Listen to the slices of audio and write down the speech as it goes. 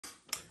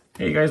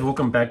Hey guys,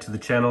 welcome back to the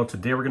channel.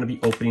 Today we're going to be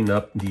opening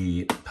up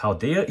the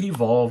Paldea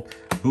Evolved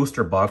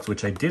booster box,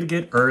 which I did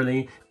get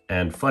early.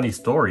 And funny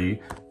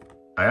story,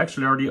 I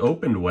actually already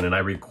opened one and I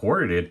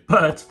recorded it,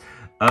 but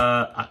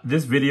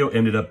this video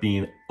ended up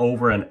being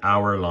over an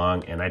hour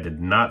long and I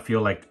did not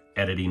feel like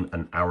editing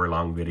an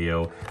hour-long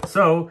video.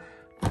 So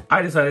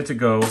I decided to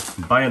go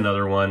buy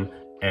another one,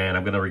 and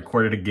I'm going to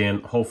record it again,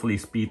 hopefully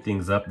speed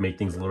things up, make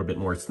things a little bit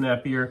more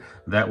snappier.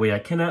 That way I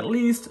can at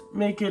least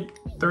make it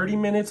 30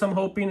 minutes, I'm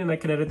hoping, and I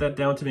can edit that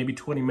down to maybe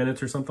 20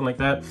 minutes or something like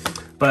that.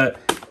 But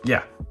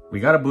yeah, we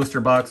got a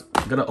booster box.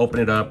 I'm going to open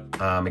it up.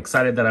 I'm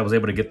excited that I was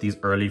able to get these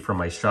early from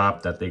my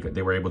shop, that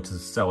they were able to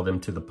sell them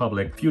to the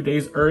public a few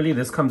days early.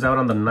 This comes out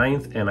on the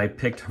 9th, and I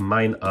picked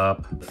mine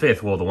up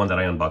 5th, well, the one that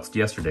I unboxed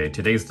yesterday.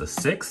 Today's the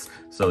 6th,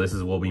 so this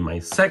will be my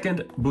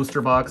second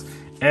booster box.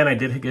 And I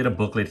did get a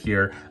booklet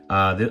here.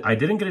 I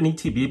didn't get an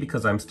ETB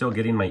because I'm still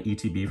getting my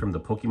ETB from the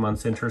Pokemon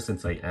Center,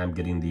 since I am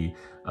getting the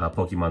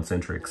Pokemon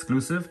Center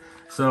exclusive.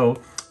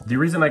 So the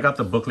reason I got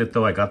the booklet,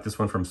 though, I got this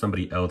one from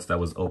somebody else that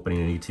was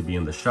opening an ETB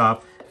in the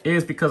shop,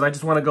 is because I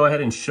just want to go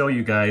ahead and show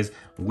you guys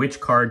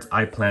which cards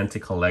I plan to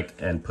collect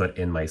and put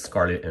in my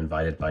Scarlet and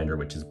Violet binder,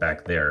 which is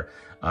back there.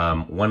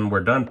 When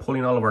we're done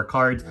pulling all of our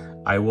cards,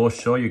 I will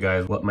show you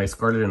guys what my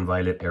Scarlet and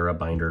Violet era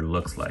binder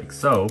looks like.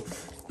 So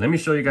let me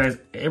show you guys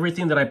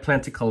everything that I plan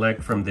to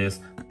collect from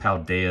this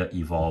Paldea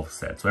Evolve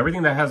set. So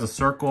everything that has a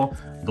circle,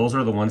 those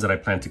are the ones that I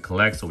plan to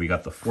collect. So we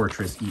got the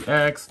Fortress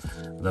EX,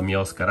 the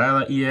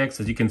Meowscarada EX.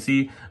 As you can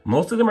see,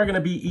 most of them are going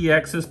to be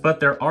EXs, but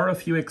there are a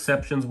few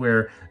exceptions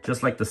where,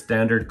 just like the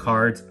standard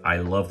cards, I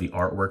love the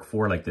artwork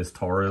for, like this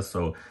Taurus.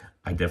 So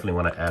I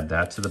definitely want to add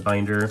that to the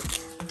binder.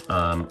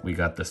 We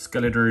got the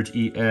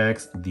Skeledirge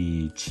EX,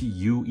 the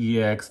KiJugo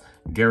EX,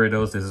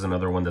 Gyarados. This is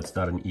another one that's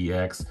not an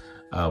EX.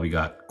 We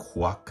got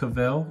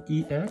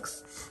Quaquavel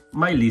EX,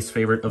 my least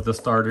favorite of the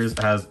starters,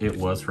 as it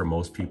was for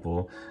most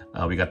people.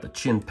 We got the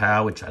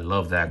Chin-Pao, which I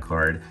love that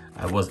card.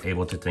 I was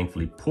able to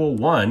thankfully pull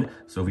one,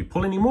 so if we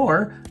pull any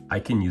more, I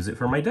can use it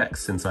for my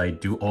decks, since I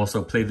do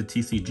also play the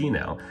TCG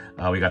now.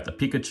 We got the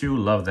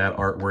Pikachu, love that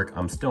artwork.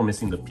 I'm still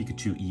missing the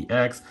Pikachu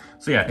EX.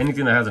 So yeah,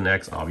 anything that has an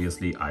X,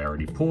 obviously I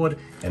already pulled,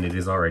 and it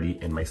is already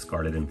in my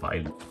Scarlet and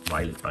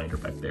Violet binder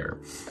back there.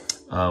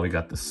 We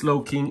got the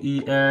Slowking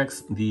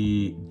EX,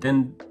 I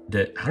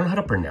don't know how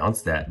to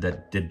pronounce that,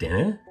 the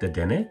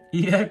Dedenne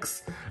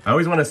EX. I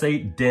always want to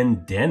say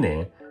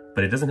Dendenne,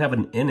 but it doesn't have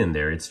an N in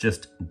there. It's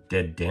just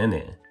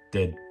Dedenne.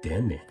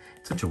 It's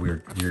such a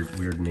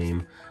weird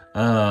name.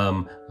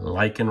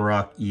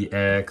 Lycanroc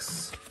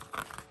EX.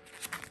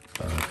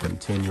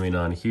 Continuing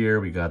on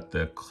here, we got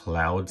the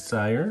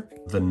Cloudsire,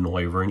 the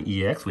Noivern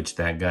EX, which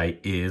that guy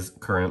is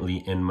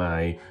currently in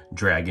my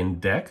Dragon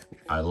deck.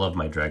 I love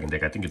my Dragon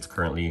deck. I think it's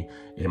currently,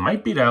 it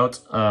might beat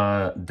out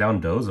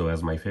Downdozo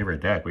as my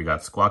favorite deck. We got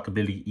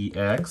Squawkabilly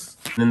EX.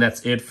 And then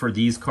that's it for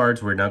these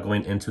cards. We're now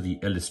going into the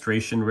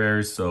illustration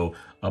rares. So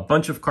a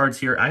bunch of cards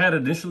here. I had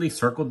initially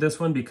circled this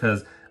one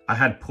because I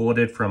had pulled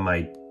it from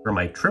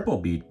my Triple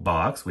Beat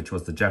box, which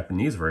was the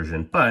Japanese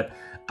version, but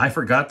I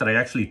forgot that I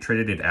actually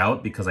traded it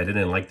out because I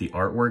didn't like the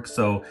artwork.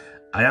 So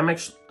I'm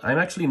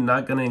actually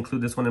not going to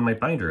include this one in my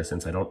binder,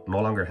 since I no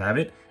longer have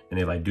it. And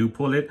if I do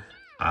pull it,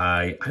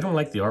 I don't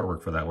like the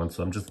artwork for that one,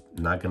 so I'm just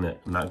not gonna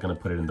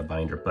put it in the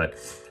binder. But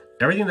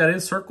everything that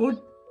is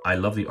circled, I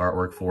love the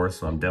artwork for,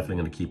 so I'm definitely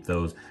going to keep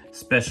those,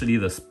 especially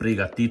the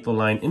Sprigatito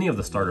line. Any of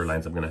the starter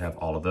lines, I'm going to have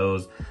all of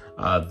those.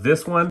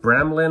 This one,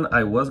 Bramlin,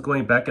 I was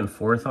going back and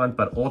forth on,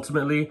 but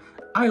ultimately,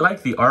 I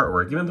like the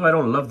artwork. Even though I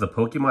don't love the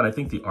Pokemon, I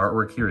think the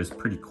artwork here is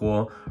pretty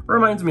cool.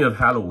 Reminds me of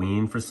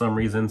Halloween for some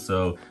reason,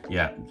 so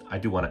yeah, I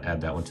do want to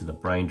add that one to the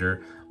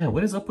binder. Man,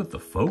 what is up with the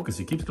focus?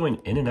 It keeps going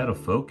in and out of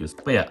focus.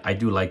 But yeah, I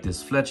do like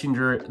this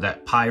Fletchinger,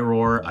 that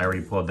Pyroar. I already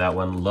pulled that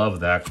one.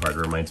 Love that card. It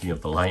reminds me of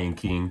the Lion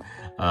King.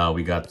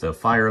 We got the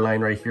Fire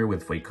line right here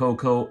with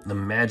Fuecoco, the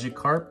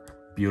Magikarp.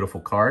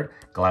 Beautiful card.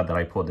 Glad that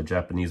I pulled the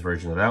Japanese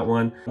version of that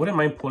one. Wouldn't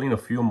mind pulling a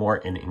few more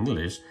in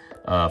English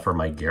for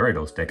my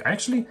Gyarados deck.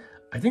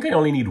 I think I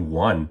only need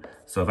one.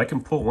 So if I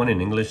can pull one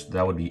in English,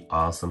 that would be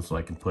awesome, so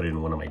I can put it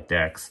in one of my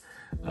decks.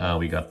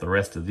 We got the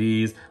rest of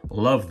these.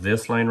 Love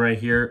this line right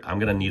here. I'm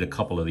going to need a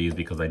couple of these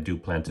because I do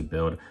plan to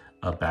build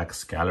a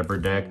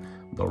Baxcalibur deck.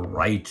 The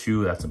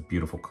Raichu, that's a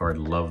beautiful card.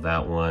 Love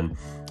that one.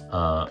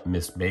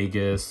 Miss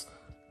Vegas.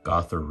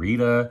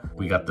 Gothorita.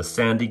 We got the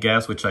Sandy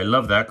Gas, which I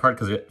love that card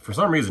because for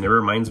some reason it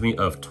reminds me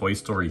of Toy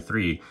Story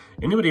 3.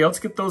 Anybody else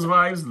get those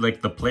vibes?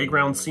 Like the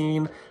playground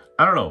scene?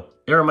 I don't know.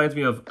 It reminds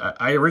me of,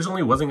 I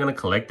originally wasn't going to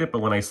collect it, but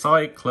when I saw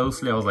it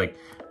closely, I was like,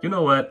 you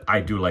know what?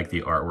 I do like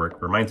the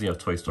artwork. Reminds me of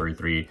Toy Story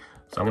 3.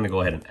 So I'm going to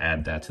go ahead and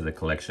add that to the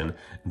collection.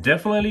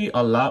 Definitely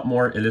a lot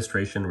more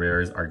illustration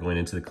rares are going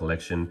into the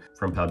collection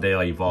from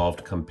Paldea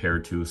Evolved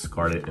compared to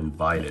Scarlet and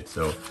Violet.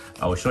 So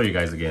I will show you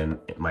guys again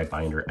my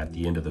binder at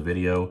the end of the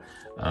video.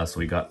 So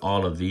we got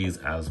all of these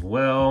as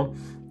well.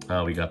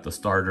 We got the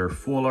starter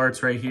full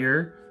arts right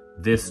here.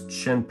 This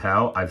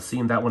Chin-Pao, I've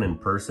seen that one in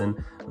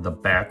person. The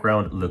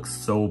background looks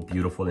so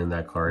beautiful in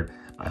that card.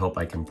 I hope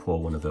I can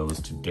pull one of those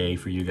today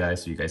for you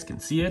guys so you guys can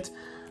see it.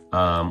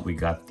 We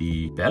got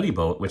the belly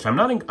boat, which I'm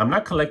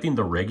not collecting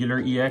the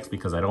regular EX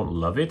because I don't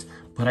love it,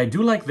 but I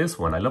do like this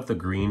one. I love the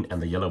green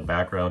and the yellow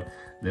background.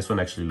 This one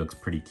actually looks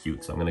pretty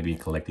cute, so I'm gonna be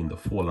collecting the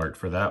full art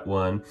for that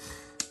one.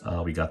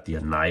 We got the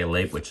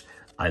Annihilate, which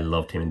I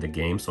loved him in the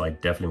game, so I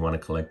definitely want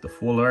to collect the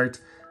full art.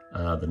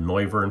 The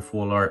Noivern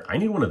full art. I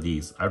need one of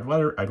these. I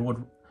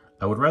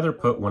would rather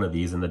put one of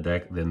these in the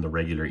deck than the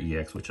regular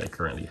EX, which I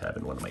currently have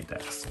in one of my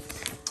decks.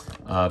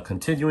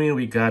 Continuing,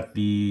 we got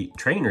the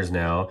trainers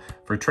now.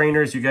 For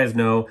trainers, you guys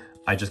know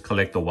I just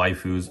collect the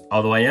waifus,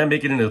 although I am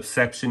making an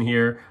exception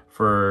here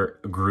for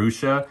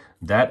Grusha.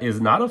 That is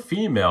not a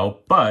female,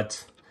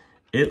 but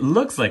it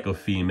looks like a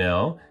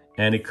female,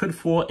 and it could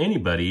fool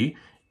anybody,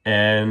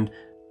 and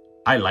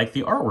I like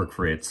the artwork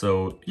for it.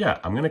 So yeah,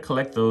 I'm gonna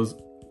collect those,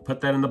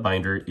 put that in the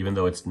binder, even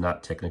though it's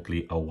not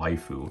technically a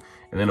waifu.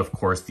 And then of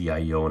course the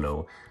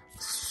Iono.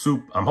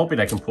 I'm hoping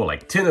I can pull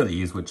like 10 of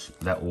these, which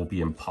that will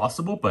be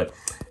impossible, but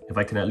if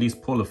I can at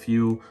least pull a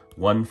few,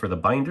 one for the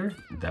binder,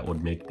 that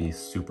would make me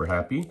super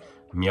happy.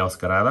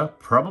 Meowscarada,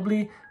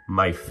 probably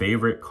my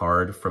favorite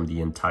card from the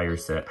entire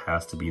set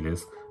has to be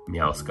this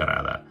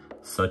Meowscarada.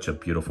 Such a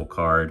beautiful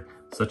card,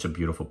 such a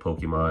beautiful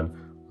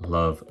Pokemon.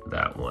 Love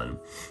that one.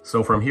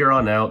 So from here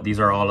on out,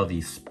 these are all of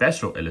the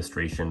special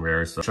illustration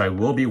rares, which I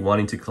will be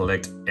wanting to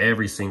collect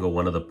every single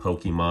one of the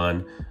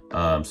Pokemon.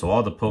 So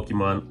all the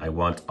Pokemon, I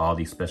want all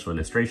these special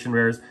illustration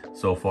rares.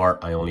 So far,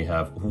 I only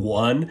have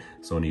one,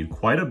 so I need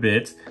quite a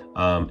bit.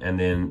 And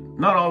then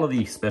not all of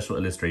the special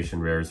illustration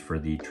rares for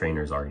the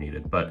trainers are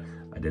needed, but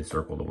I did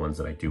circle the ones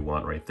that I do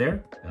want right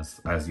there.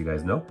 As you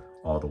guys know,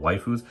 all the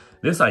waifus.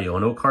 This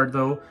Iono card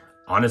though,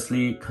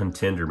 honestly,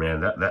 contender, man.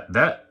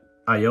 That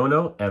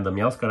Iono and the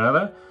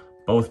Meowscarada,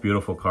 both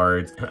beautiful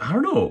cards. And I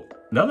don't know,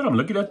 now that I'm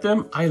looking at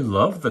them, I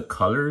love the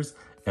colors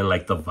and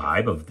like the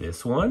vibe of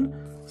this one.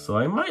 So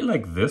I might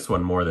like this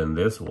one more than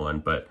this one,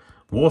 but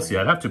we'll see.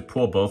 I'd have to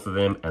pull both of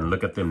them and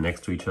look at them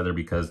next to each other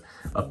because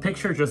a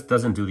picture just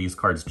doesn't do these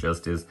cards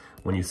justice.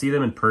 When you see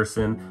them in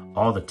person,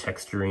 all the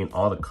texturing,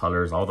 all the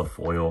colors, all the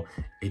foil,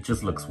 it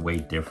just looks way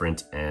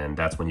different, and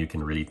that's when you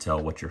can really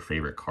tell what your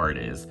favorite card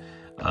is.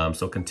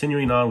 So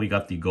continuing on, we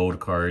got the gold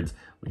cards.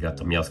 We got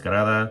the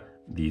Meowscarada,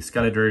 the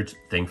Skeledirge.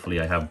 Thankfully,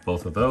 I have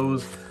both of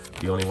those.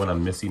 The only one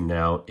I'm missing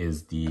now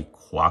is the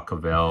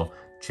Quaquavel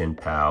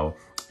Chinpao,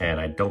 and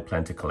I don't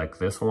plan to collect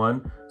this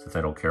one since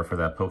I don't care for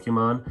that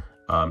Pokemon.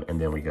 And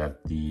then we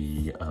got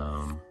the,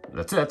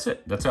 that's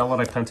it. That's all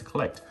what I plan to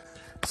collect.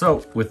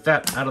 So with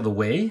that out of the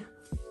way,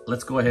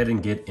 let's go ahead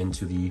and get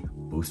into the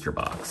booster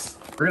box.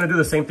 We're gonna do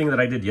the same thing that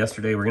I did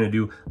yesterday. We're gonna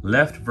do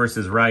left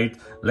versus right.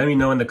 Let me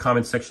know in the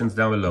comment sections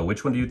down below.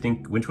 Which one do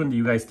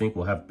you guys think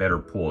will have better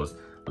pulls?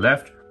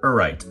 Left or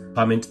right?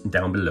 Comment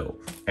down below.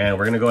 And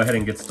we're gonna go ahead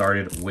and get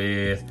started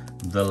with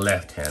the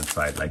left-hand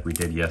side like we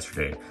did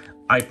yesterday.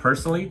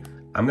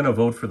 I'm gonna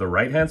vote for the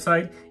right-hand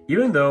side.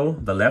 Even though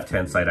the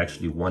left-hand side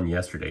actually won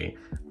yesterday,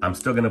 I'm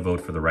still gonna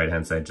vote for the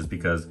right-hand side just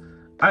because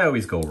I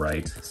always go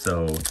right.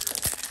 So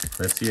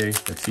let's see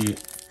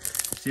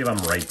if I'm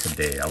right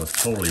today. I was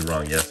totally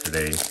wrong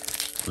yesterday.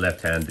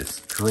 Left hand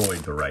destroyed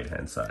the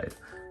right-hand side.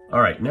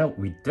 All right, now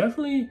we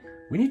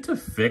need to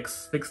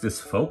fix this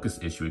focus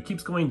issue. It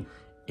keeps going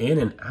in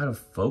and out of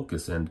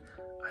focus, and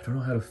I don't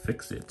know how to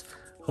fix it.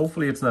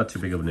 Hopefully it's not too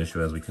big of an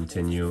issue as we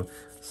continue.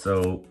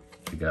 So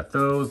we got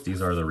those.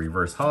 These are the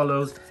reverse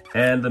hollows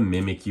and the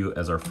Mimikyu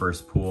as our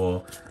first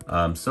pool.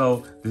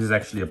 So this is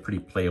actually a pretty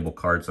playable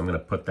card, so I'm gonna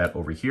put that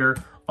over here.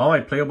 All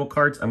my playable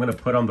cards I'm gonna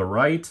put on the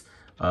right.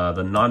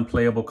 The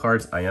non-playable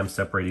cards, I am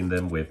separating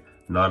them with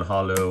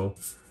non-hollow,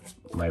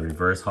 my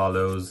reverse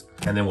hollows,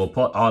 and then we'll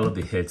put all of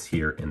the hits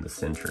here in the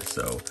center.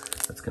 So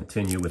let's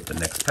continue with the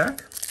next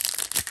pack.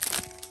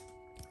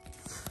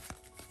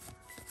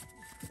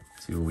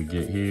 See what we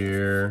get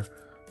here.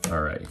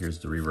 All right, here's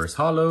the reverse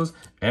hollows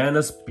and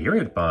a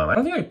Spirit Bomb. I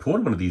don't think I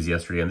pulled one of these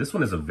yesterday, and this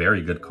one is a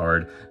very good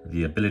card.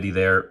 The ability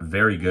there,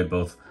 very good.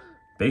 Both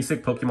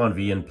basic Pokemon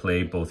V in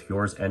play, both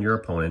yours and your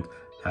opponent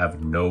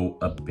have no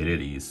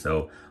abilities.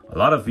 So a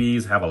lot of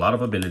Vs have a lot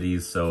of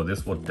abilities, so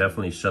this will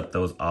definitely shut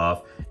those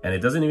off. And it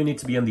doesn't even need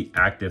to be in the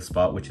active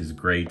spot, which is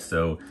great.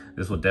 So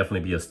this will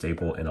definitely be a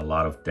staple in a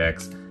lot of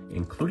decks,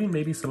 including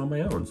maybe some of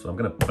my own. So I'm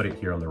gonna put it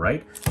here on the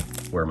right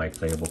where my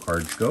playable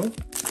cards go.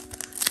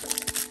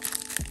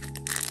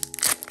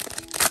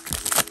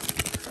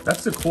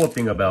 That's the cool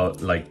thing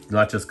about like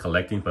not just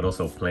collecting but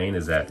also playing,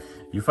 is that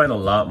you find a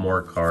lot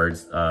more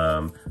cards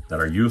that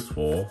are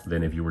useful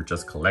than if you were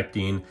just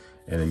collecting.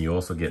 And then you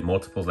also get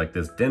multiples like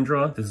this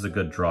Dendra. This is a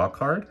good draw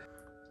card.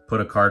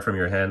 Put a card from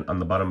your hand on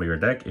the bottom of your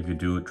deck. If you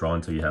do, draw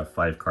until you have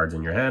 5 cards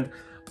in your hand.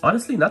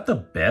 Honestly, not the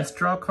best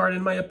draw card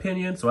in my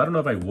opinion, so I don't know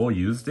if I will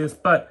use this,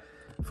 but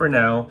for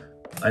now,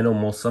 I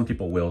know some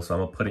people will, so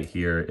I'm gonna put it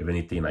here. If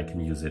anything, I can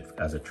use it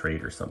as a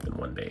trade or something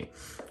one day.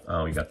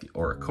 We got the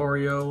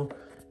Oricorio.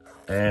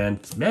 And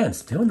man,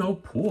 still no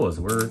pools.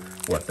 We're,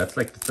 what, that's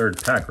like the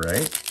 3rd pack,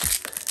 right?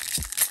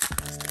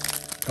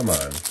 Come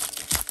on.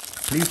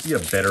 Please be a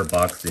better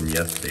box than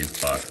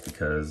yesterday's box,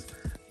 because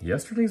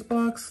yesterday's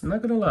box,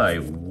 not gonna lie,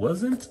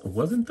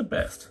 wasn't the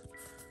best.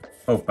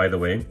 Oh, by the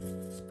way,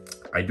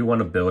 I do want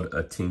to build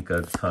a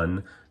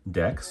Tinkaton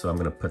deck, so I'm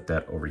going to put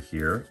that over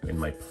here in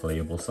my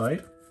playable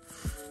side.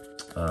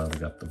 We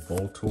got the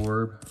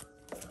Voltorb,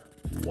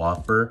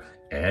 Whopper,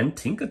 and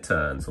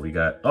Tinkaton. So we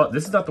got, oh,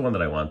 this is not the one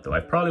that I want though. I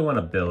probably want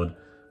to build,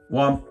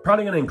 well, I'm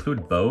probably going to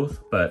include both,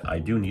 but I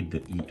do need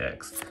the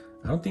EX.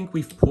 I don't think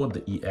we've pulled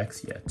the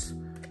EX yet.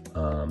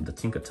 The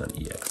Tinkaton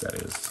EX, that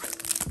is.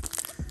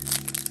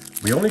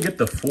 We only get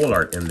the full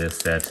art in this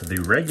set.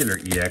 The regular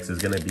EX is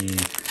going to be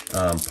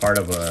part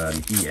of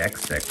an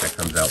EX deck that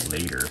comes out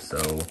later. So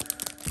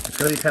it's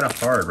going to be kind of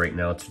hard right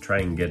now to try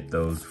and get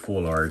those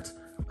full art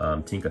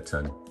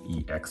Tinkaton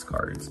EX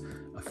cards.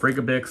 A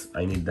Frigabix,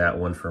 I need that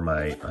one for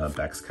my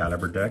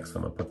Baxcalibur deck, so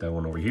I'm going to put that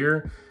one over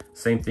here.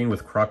 Same thing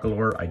with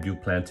Crocalor. I do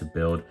plan to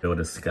build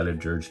a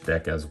Skeledirge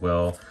deck as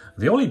well.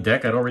 The only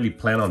deck I don't really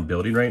plan on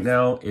building right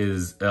now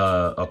is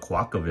a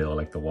Quackaville,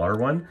 like the water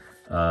one.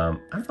 I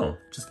don't know,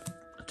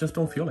 just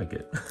don't feel like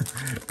it.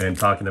 And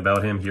talking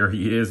about him, here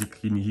he is.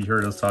 He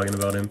heard us talking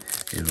about him.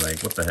 He's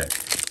like, what the heck?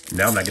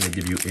 Now I'm not going to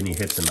give you any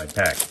hits in my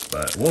pack,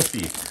 but we'll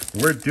see.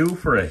 We're due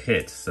for a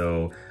hit,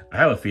 so I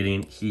have a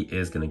feeling he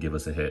is going to give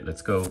us a hit.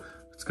 Let's go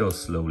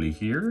slowly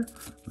here.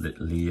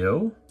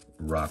 Leo,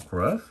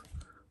 Rockruff,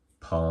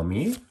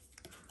 Palmy,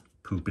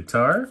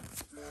 Pupitar,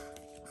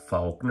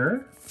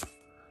 Faulkner,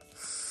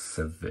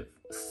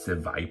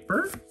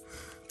 Seviper.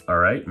 All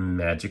right,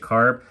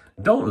 Magikarp.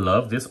 Don't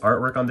love this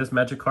artwork on this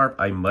Magikarp.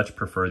 I much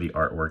prefer the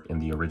artwork in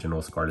the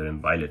original Scarlet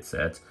and Violet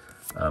set.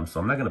 So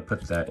I'm not going to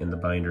put that in the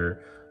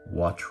binder.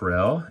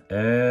 Wattrell.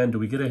 And do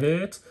we get a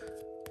hit?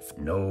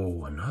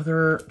 No,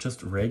 another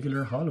just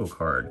regular holo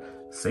card.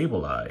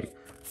 Sableye.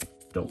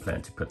 Don't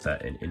plan to put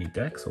that in any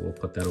deck, so we'll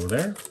put that over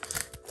there.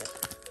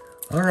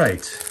 All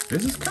right,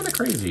 this is kind of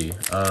crazy.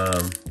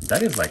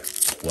 That is like,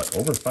 what,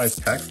 over 5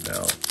 packs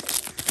now.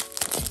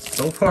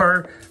 So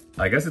far,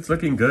 I guess it's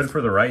looking good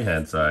for the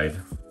right-hand side.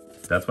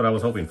 That's what I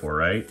was hoping for,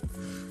 right?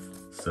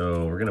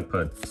 So we're gonna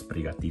put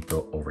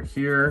Sprigatito over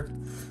here.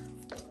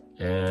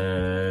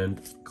 And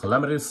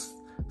Calamitous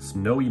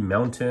Snowy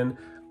Mountain.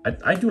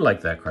 I do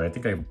like that card. I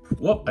think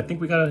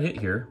we got a hit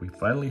here. We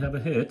finally have a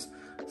hit.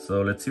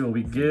 So let's see what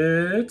we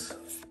get.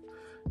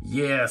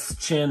 Yes,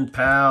 Chin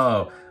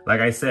Pao.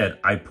 Like I said,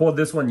 I pulled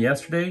this one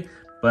yesterday,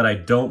 but I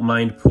don't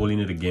mind pulling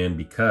it again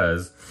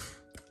because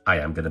I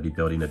am going to be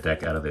building a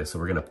deck out of this. So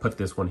we're going to put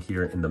this one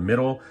here in the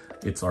middle.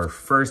 It's our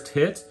first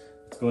hit.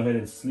 Let's go ahead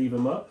and sleeve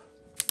him up.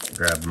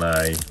 Grab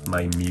my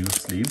Mew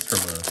sleeves from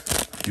a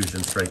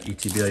Fusion Strike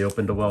ETB I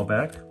opened a while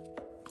back.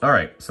 All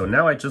right, so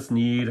now I just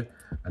need,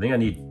 I think I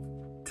need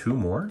two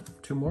more.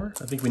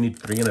 I think we need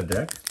 3 in a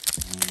deck.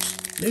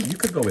 Maybe you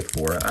could go with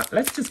 4.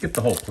 Let's just get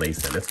the whole play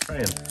set. Let's try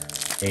and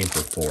aim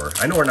for 4.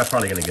 I know we're not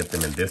probably going to get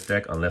them in this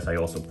deck unless I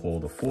also pull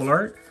the full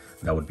art.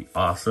 That would be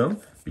awesome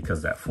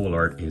because that full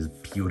art is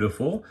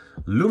beautiful.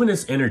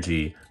 Luminous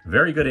Energy,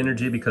 very good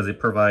energy because it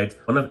provides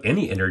one of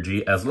any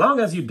energy as long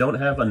as you don't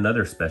have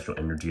another special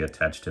energy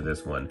attached to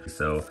this one.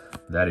 So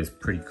that is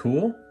pretty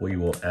cool. We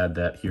will add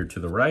that here to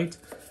the right.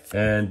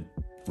 And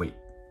wait,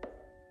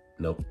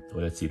 nope.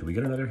 Let's see, do we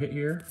get another hit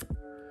here?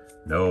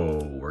 No,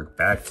 we're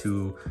back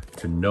to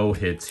no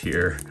hits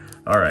here.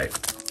 All right,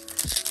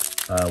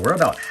 we're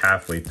about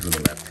halfway through the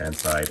left-hand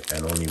side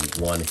and only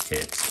 1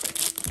 hit.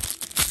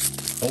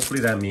 Hopefully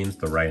that means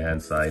the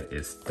right-hand side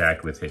is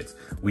stacked with hits.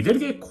 We did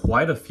get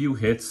quite a few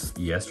hits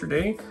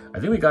yesterday. I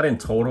think we got in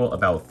total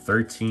about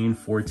 13,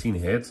 14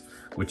 hits,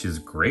 which is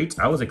great.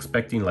 I was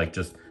expecting like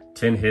just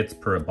 10 hits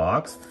per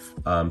box.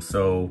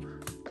 So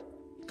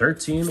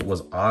 13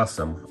 was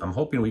awesome. I'm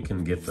hoping we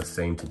can get the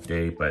same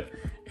today, but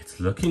it's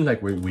looking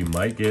like we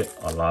might get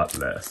a lot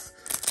less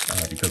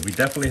because we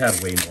definitely had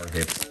way more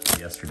hits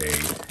yesterday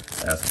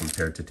as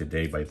compared to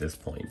today by this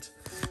point.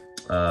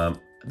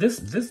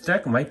 This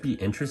deck might be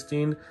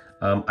interesting.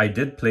 I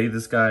did play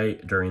this guy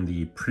during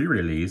the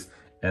pre-release,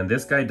 and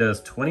this guy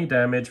does 20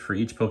 damage for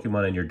each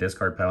Pokemon in your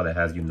discard pile that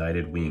has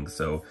United Wings.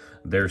 So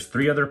there's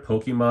 3 other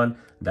Pokemon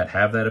that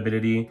have that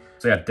ability.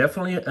 So yeah,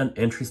 definitely an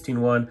interesting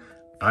one.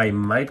 I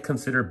might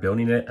consider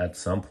building it at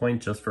some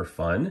point just for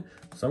fun.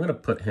 So I'm going to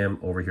put him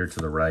over here to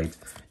the right,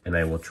 and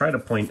I will try to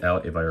point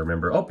out if I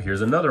remember. Oh,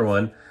 here's another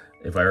one.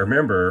 If I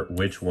remember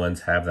which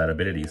ones have that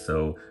ability.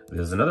 So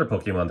there's another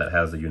Pokemon that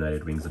has the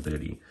United Wings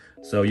ability.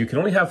 So you can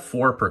only have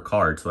 4 per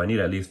card. So I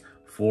need at least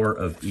 4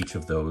 of each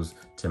of those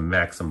to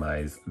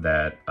maximize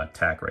that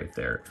attack right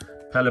there.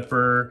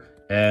 Pelipper,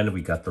 and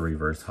we got the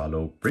reverse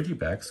holo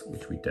Bridgybacks,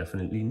 which we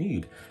definitely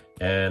need,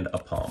 and a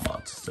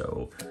Palmot.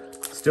 So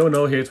still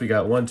no hits. We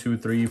got 1, 2,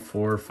 3,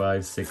 4,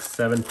 5, 6,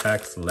 7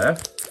 packs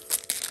left.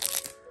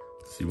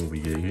 Let's see what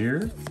we get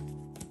here.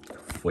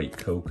 Wait,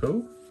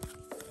 Coco.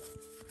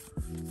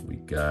 We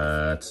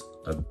got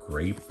a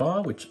Great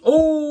Ball, which,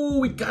 oh,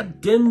 we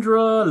got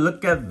Dendra.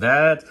 Look at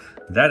that.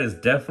 That is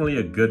definitely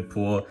a good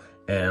pull.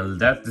 And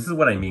this is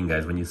what I mean,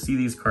 guys. When you see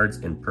these cards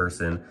in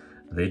person,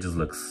 they just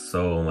look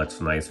so much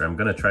nicer. I'm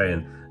going to try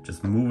and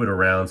just move it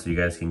around so you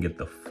guys can get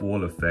the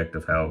full effect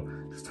of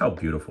just how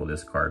beautiful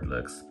this card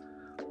looks.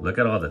 Look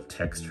at all the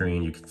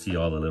texturing. You can see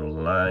all the little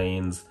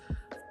lines.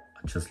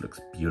 It just looks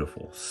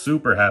beautiful.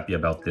 Super happy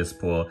about this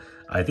pull.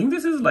 I think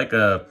this is like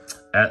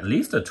at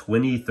least a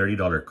 $20,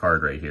 $30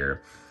 card right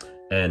here.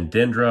 And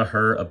Dendra,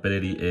 her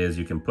ability is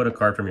you can put a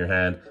card from your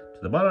hand to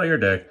the bottom of your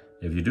deck.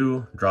 If you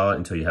do, draw it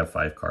until you have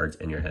 5 cards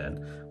in your hand.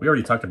 We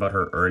already talked about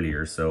her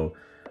earlier, so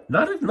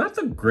not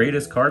the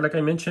greatest card like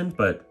I mentioned,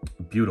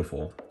 but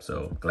beautiful.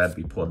 So glad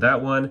we pulled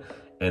that one.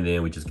 And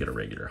then we just get a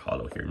regular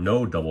holo here.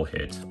 No double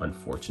hit,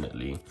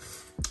 unfortunately.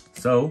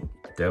 So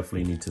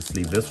definitely need to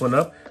sleeve this one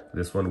up.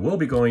 This one will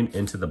be going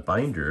into the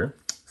binder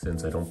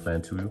since I don't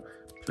plan to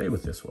play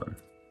with this one.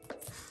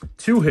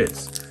 2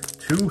 hits.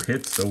 2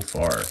 hits so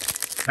far.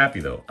 Happy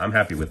though. I'm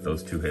happy with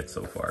those 2 hits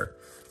so far.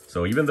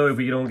 So even though if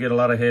we don't get a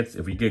lot of hits,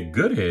 if we get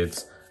good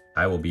hits,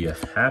 I will be a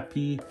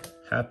happy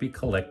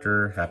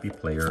collector, happy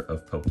player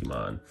of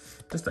Pokemon.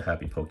 Just a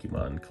happy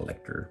Pokemon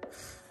collector.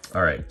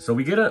 All right, so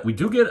we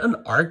do get an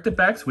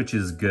Arctibax, which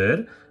is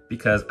good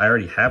because I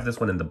already have this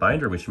one in the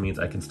binder, which means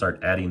I can start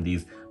adding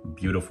these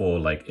beautiful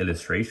like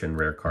illustration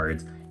rare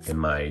cards in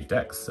my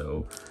decks.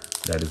 So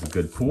that is a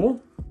good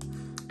pool.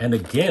 And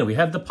again, we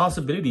had the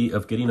possibility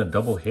of getting a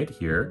double hit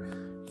here,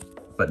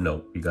 but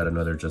no, we got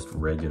another just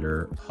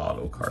regular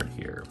holo card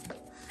here.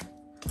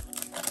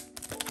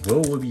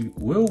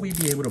 Will we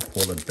be able to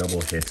pull a double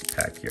hit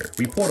pack here?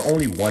 We pulled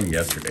only 1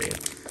 yesterday.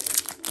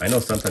 I know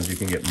sometimes you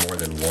can get more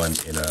than 1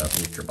 in a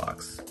booster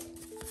box.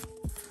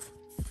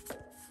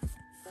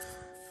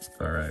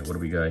 All right, what do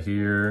we got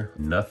here?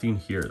 Nothing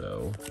here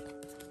though.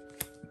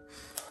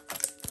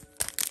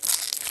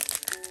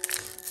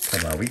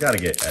 Come on, we gotta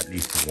get at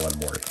least 1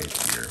 more hit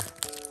here.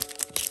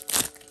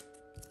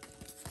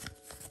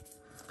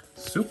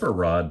 Super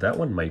Rod, that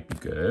one might be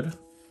good.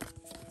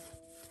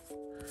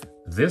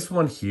 This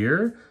one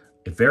here,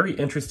 a very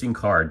interesting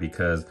card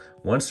because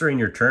once during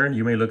your turn,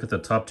 you may look at the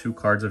top 2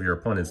 cards of your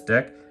opponent's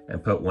deck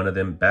and put one of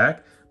them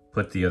back,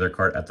 put the other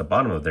card at the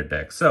bottom of their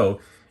deck. So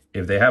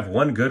if they have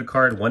 1 good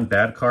card, 1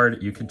 bad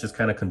card, you can just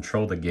kind of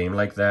control the game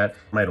like that.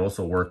 Might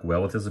also work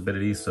well with his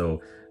ability.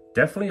 So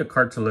definitely a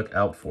card to look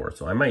out for.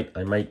 So I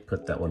might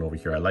put that one over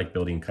here. I like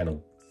building kind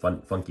of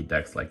funky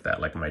decks like that,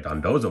 like my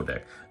Dondozo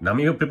deck. Not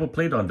many people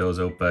play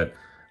Dondozo, but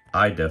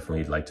I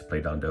definitely like to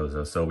play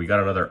Dondozo. So we got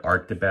another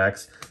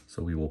Arctibax,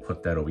 so we will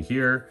put that over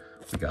here.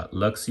 We got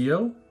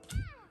Luxio,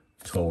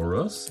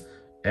 Tauros,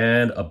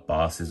 and a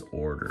Boss's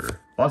Order.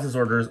 Boss's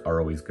Orders are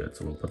always good,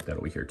 so we'll put that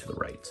over here to the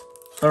right.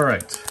 All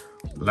right,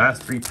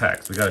 last 3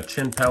 packs. We got a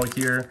Chin Pal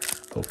here.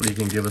 Hopefully he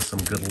can give us some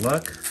good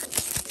luck.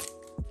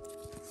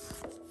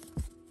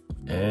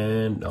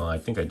 And no, I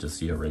think I just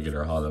see a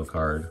regular holo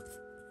card.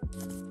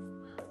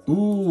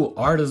 Ooh,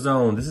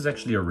 Artizone. This is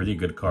actually a really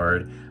good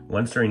card.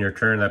 Once during your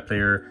turn, that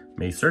player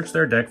may search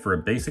their deck for a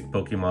basic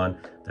Pokemon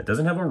that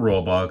doesn't have a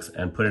rule box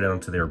and put it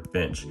onto their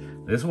bench.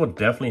 This will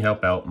definitely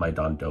help out my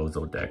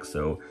Dondozo deck,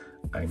 so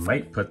I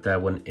might put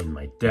that one in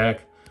my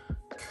deck.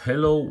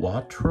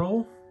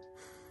 Kilowattrel?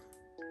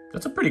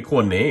 That's a pretty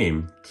cool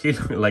name,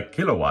 like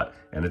kilowatt,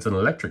 and it's an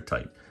electric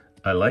type.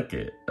 I like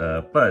it,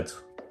 but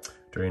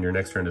during your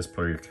next turn, this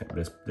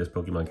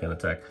Pokemon can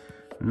attack.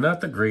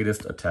 Not the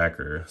greatest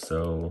attacker,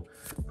 so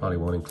probably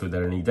won't include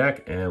that in any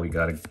deck. And we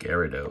got a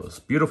Gyarados.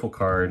 Beautiful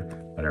card,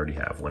 but I already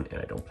have one and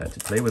I don't plan to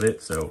play with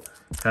it, so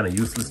kind of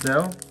useless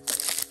now.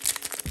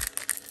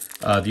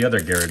 The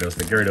other Gyarados,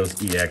 the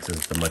Gyarados EX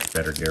is the much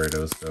better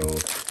Gyarados, so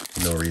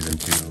no reason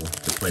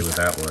to play with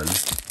that one.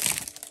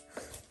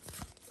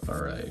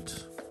 All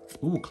right.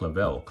 Ooh,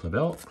 Clavel.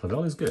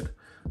 Clavel is good.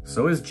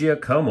 So is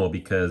Giacomo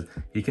because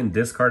he can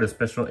discard a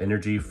special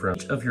energy from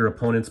each of your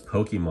opponent's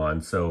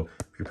Pokemon. So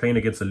if you're playing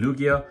against a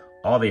Lugia,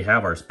 all they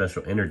have are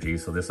special energy.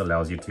 So this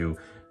allows you to,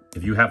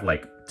 if you have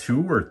like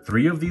 2 or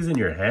 3 of these in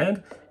your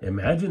hand,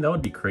 imagine that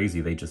would be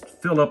crazy. They just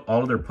fill up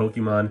all of their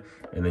Pokemon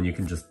and then you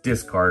can just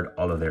discard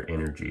all of their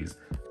energies.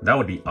 That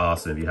would be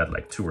awesome if you had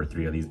like 2 or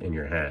 3 of these in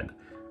your hand.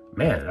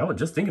 Man, I was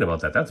just thinking about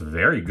that. That's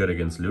very good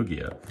against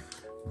Lugia.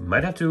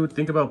 Might have to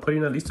think about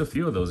putting at least a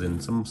few of those in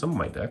some of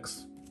my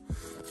decks.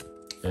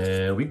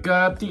 And we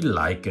got the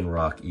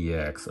Lycanroc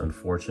EX.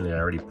 Unfortunately, I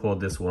already pulled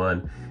this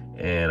one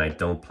and I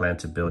don't plan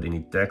to build any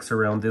decks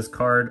around this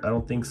card. I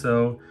don't think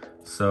so.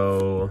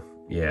 So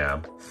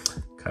yeah,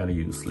 kind of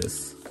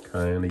useless,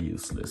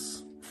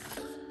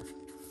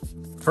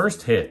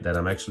 First hit that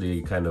I'm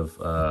actually kind of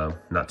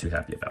not too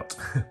happy about.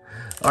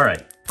 All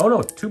right. Oh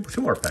no, two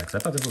more packs. I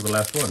thought this was the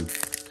last one.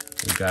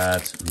 We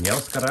got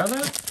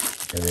Meowscarada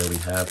and then we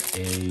have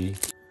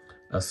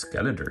a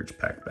Skeledirge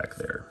pack back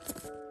there.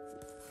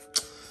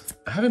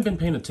 I haven't been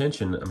paying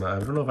attention. I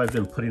don't know if I've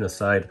been putting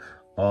aside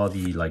all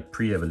the like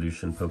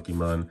pre-evolution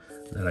Pokemon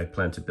that I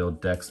plan to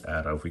build decks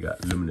out of. We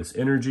got Luminous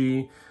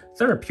Energy,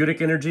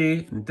 Therapeutic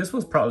Energy. This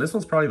one's probably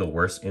the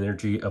worst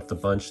energy of the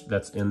bunch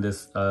that's in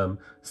this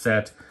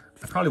set.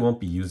 I probably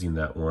won't be using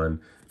that one.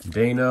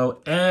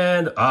 Dano,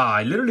 and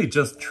I literally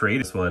just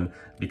traded this one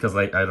because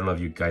I don't know if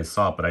you guys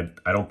saw it, but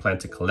I don't plan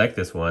to collect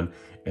this one.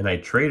 And I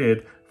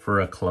traded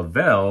for a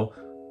Clavel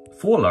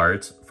full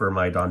art for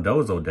my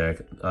Dondozo deck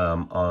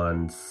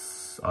on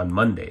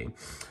Monday.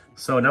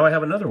 So now I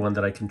have another one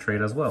that I can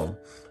trade as well.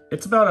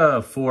 It's about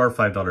a $4 or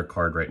 $5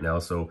 card right now,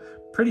 so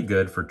pretty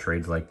good for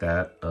trades like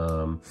that.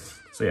 So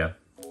yeah,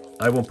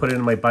 I won't put it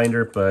in my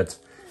binder, but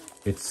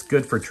it's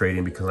good for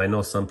trading because I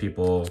know some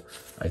people,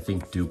 I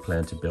think, do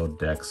plan to build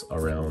decks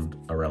around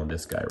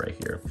this guy right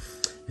here.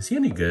 Is he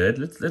any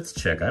good? Let's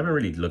check. I haven't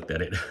really looked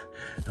at it.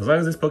 As long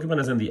as this Pokemon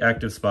is in the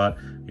active spot,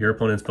 your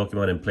opponent's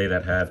Pokemon in play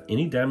that have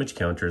any damage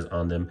counters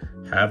on them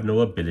have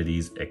no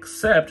abilities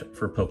except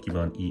for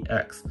Pokemon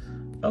EX.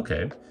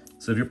 Okay,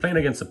 so if you're playing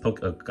against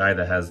a guy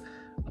that has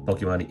a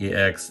Pokemon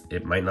EX,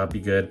 it might not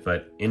be good,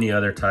 but any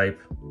other type,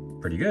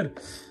 pretty good.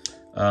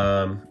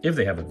 If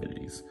they have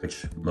abilities,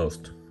 which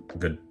most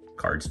good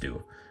cards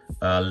do.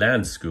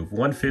 Land Scoop,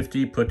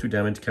 150, put 2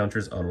 damage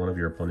counters on one of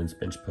your opponent's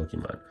bench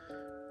Pokemon.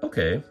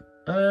 Okay,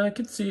 I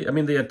can see, I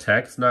mean, the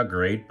attack's not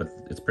great, but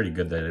it's pretty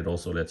good that it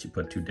also lets you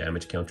put 2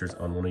 damage counters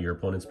on one of your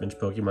opponent's bench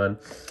Pokemon.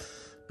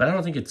 But I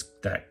don't think it's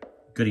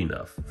that good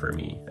enough for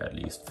me, at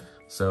least.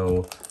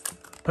 So,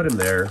 put him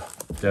there.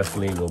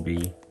 Definitely will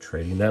be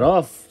trading that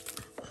off.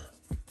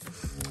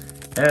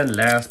 And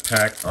last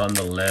pack on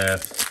the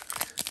left.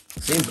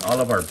 Seems all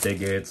of our big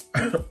hits...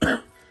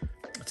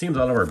 Seems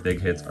all of our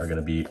big hits are going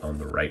to be on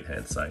the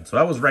right-hand side. So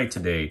I was right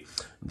today.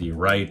 The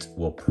right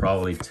will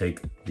probably take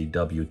the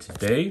W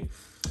today.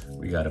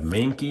 We got a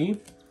Mankey,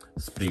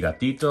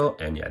 Sprigatito,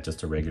 and yeah,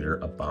 just a regular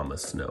Obama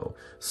Snow.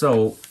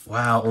 So,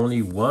 wow,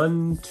 only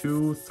 1,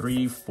 2,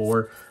 3,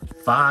 4,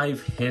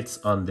 5 hits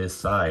on this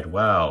side.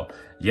 Wow.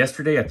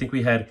 Yesterday, I think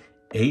we had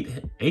 8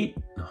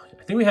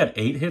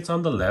 hits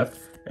on the left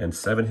and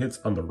 7 hits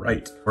on the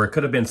right. Or it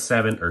could have been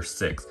 7 or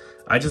 6.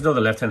 I just know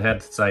the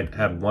left-hand side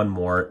had 1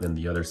 more than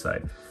the other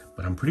side.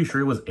 But I'm pretty sure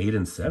it was 8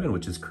 and 7,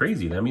 which is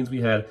crazy. That means we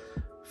had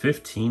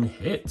 15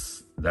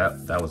 hits.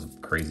 That was a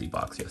crazy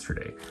box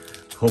yesterday.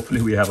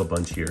 Hopefully we have a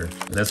bunch here.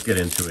 Let's get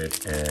into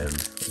it and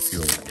let's see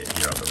what we get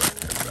here on the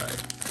right-hand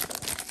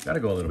side. Gotta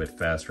go a little bit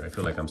faster. I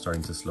feel like I'm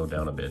starting to slow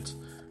down a bit.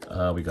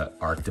 We got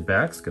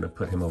Arctibax, gonna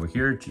put him over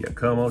here.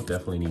 Giacomo,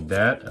 definitely need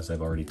that, as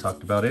I've already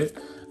talked about it.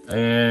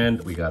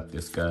 And we got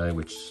this guy,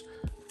 which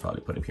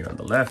probably put him here on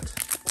the left.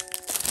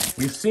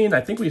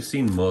 I think we've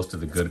seen most of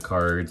the good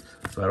cards,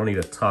 so I don't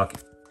need to talk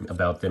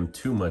about them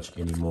too much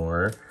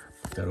anymore.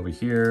 Put that over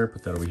here,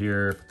 put that over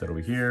here, put that over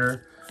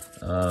here.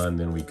 And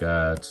then we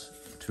got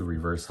 2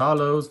 reverse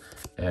hollows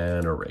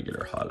and a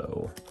regular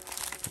hollow.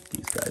 Put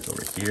these guys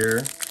over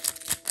here.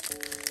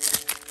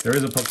 There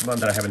is a Pokemon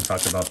that I haven't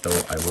talked about,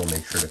 though. I will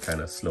make sure to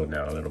kind of slow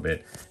down a little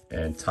bit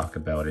and talk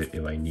about it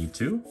if I need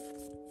to.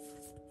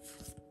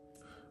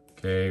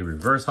 Okay,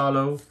 reverse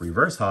hollow,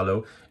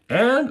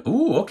 and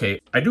ooh,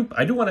 okay. I do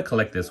want to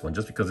collect this one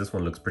just because this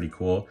one looks pretty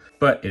cool,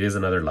 but it is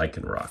another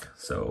Lycanroc,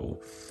 so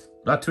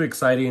not too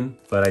exciting,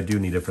 but I do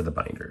need it for the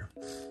binder.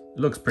 It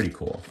looks pretty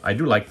cool. I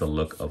do like the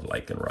look of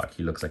Lycanroc.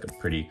 He looks like a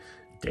pretty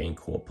dang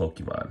cool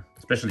Pokemon,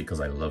 especially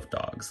because I love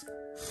dogs.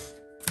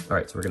 All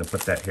right, so we're gonna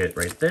put that hit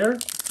right there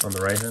on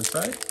the right-hand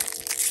side.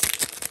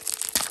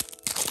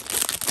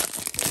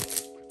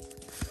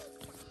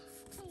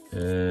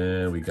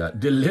 And we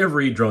got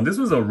Delivery Drone. This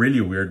was a really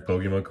weird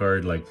Pokemon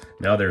card. Like,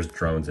 now there's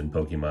drones in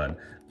Pokemon.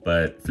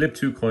 But flip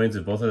 2 coins.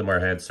 If both of them are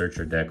heads, search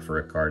your deck for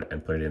a card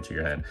and put it into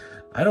your hand.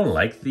 I don't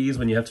like these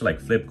when you have to, like,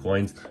 flip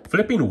coins.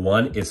 Flipping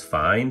 1 is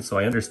fine, so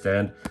I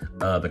understand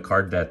the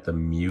card that the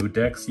Mew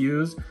decks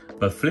use.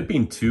 But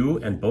flipping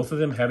 2 and both of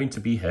them having to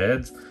be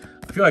heads,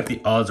 I feel like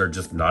the odds are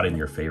just not in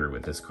your favor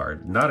with this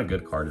card. Not a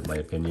good card, in my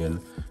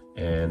opinion.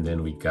 And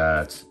then we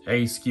got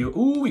a skew.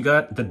 Ooh, we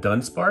got the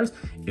Dunsparce.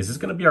 Is this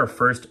going to be our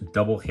first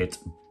double hit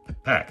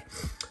pack?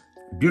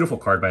 Beautiful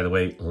card, by the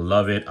way.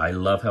 Love it. I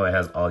love how it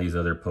has all these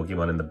other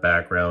Pokemon in the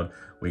background.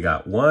 We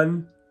got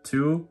 1,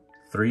 2,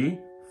 3,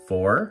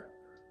 4,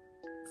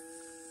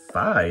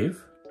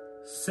 5,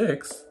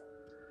 6,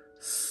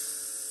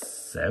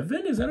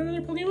 7. Is that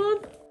another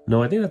Pokemon?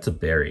 No, I think that's a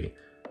berry.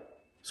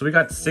 So we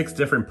got 6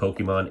 different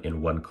Pokemon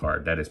in one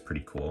card. That is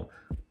pretty cool.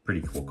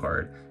 Pretty cool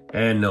card.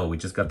 And no, we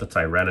just got the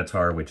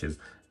Tyranitar, which is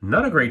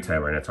not a great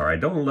Tyranitar. I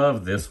don't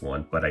love this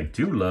one, but I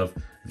do love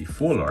the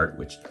full art,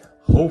 which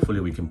hopefully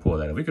we can pull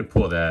that. If we could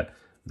pull that,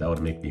 that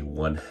would make me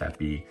one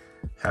happy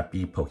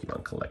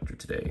Pokemon collector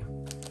today.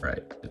 All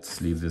right, let's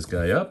sleeve this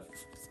guy up.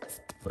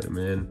 Put him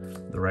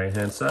in the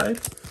right-hand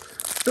side.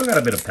 Still got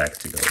a bit of packs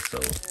to go, so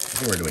I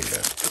think we're doing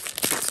good.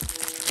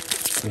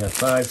 We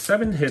have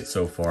 7 hits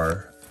so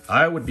far.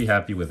 I would be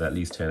happy with at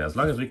least 10. As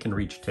long as we can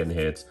reach 10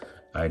 hits,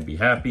 I'd be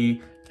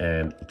happy.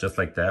 And just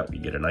like that, we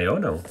get an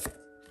Iono.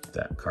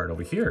 That card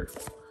over here.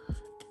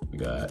 We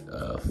got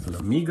a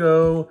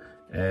Flamigo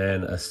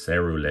and a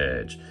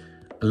Cerulege.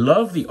 I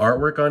love the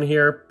artwork on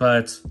here,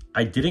 but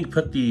I didn't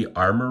put the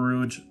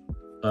Armarouge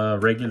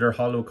regular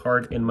holo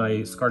card in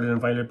my Scarlet and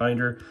Violet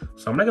binder,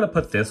 so I'm not going to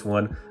put this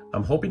one.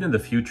 I'm hoping in the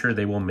future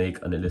they will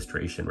make an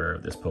illustration rare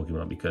of this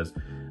Pokemon because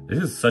this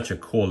is such a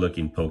cool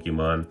looking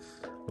Pokemon.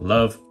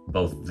 Love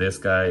both this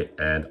guy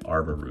and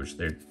Armarouge.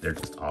 They're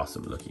just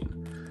awesome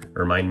looking.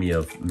 Remind me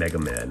of Mega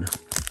Man.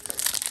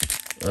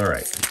 All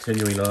right,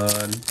 continuing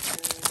on.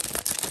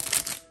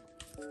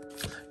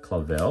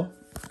 Clavel,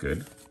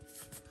 good.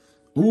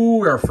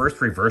 Ooh, our first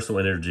reversal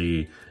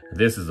energy.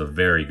 This is a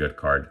very good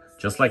card.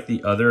 Just like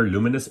the other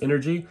luminous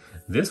energy,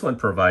 this one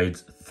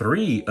provides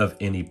 3 of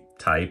any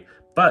type,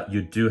 but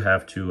you do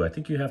have to, I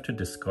think you have to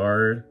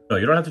discard. No,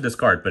 you don't have to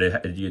discard,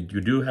 but you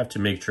do have to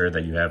make sure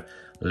that you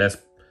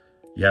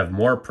have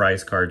more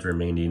prize cards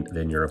remaining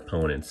than your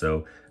opponent.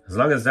 So as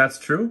long as that's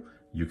true,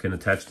 you can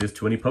attach this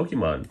to any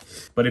Pokemon.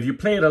 But if you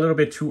play it a little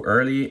bit too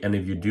early, and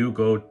if you do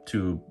go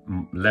to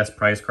less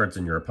prize cards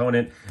than your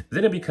opponent,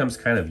 then it becomes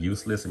kind of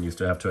useless and you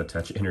still have to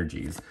attach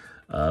energies.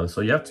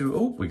 So you have to,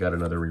 oh, we got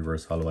another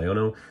reverse Holo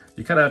Iono.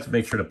 You kind of have to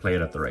make sure to play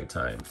it at the right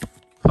time.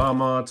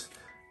 Palmot,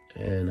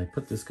 and I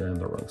put this guy in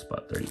the wrong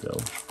spot. There you go.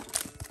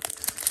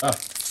 Ah,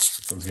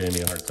 this one's giving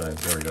me a hard time.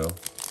 There we go.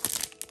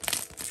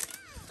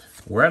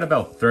 We're at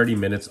about 30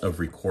 minutes of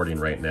recording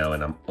right now,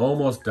 and I'm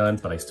almost done,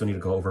 but I still need to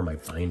go over my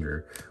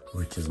binder,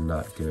 which is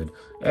not good.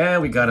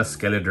 And we got a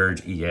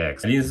Skeledirge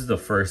EX. And this is the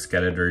first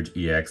Skeledirge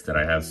EX that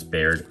I have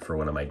spared for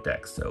one of my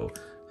decks, so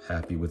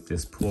happy with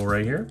this pool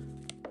right here.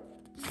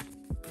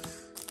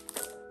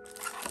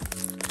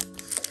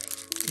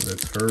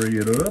 Let's hurry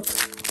it up.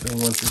 Don't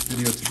want this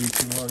video to be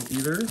too long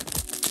either.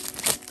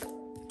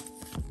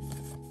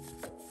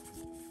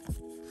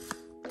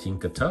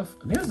 Tinkatuff.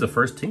 I think that's the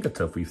first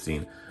Tinkatuff we've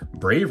seen.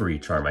 Bravery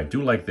Charm. I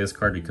do like this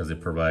card because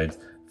it provides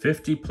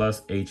 50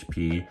 plus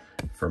HP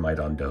for my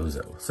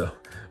Dondozo. So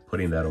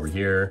putting that over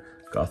here.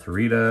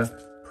 Gothorita,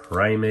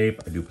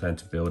 Primeape. I do plan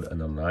to build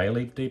an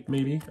Annihilate Ape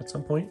maybe at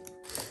some point.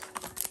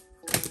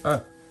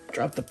 Ah,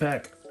 drop the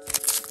pack.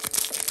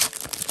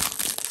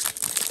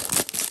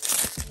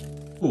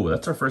 Ooh,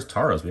 that's our first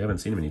Tauros. We haven't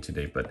seen many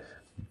today, but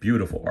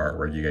beautiful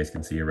artwork. You guys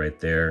can see it right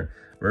there.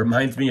 It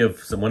reminds me of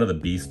one of the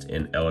beasts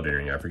in Elden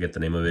Ring. I forget the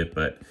name of it,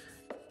 but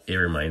it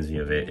reminds me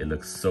of it. It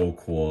looks so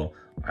cool.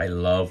 I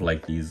love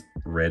like these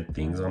red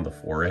things on the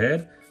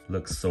forehead. It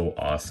looks so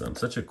awesome.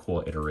 Such a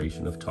cool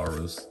iteration of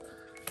Tauros.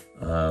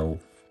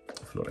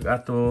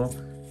 Floragato,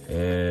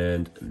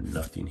 and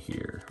nothing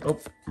here. Oh,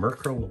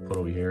 Murkrow we'll put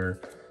over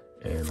here,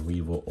 and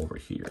Weevil over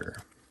here.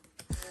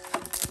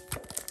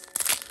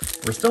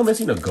 We're still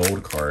missing a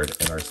gold card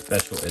and our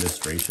special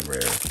illustration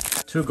rare.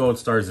 2 gold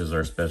stars is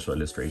our special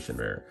illustration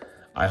rare.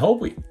 I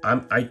hope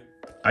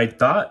I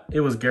thought it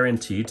was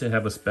guaranteed to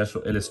have a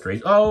special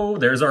illustration. Oh,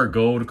 there's our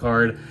gold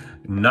card.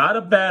 Not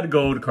a bad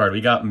gold card.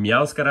 We got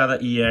Meowscarada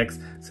EX.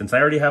 Since I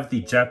already have the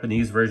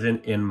Japanese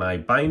version in my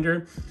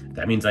binder,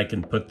 that means I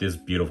can put this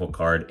beautiful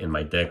card in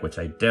my deck, which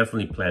I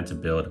definitely plan to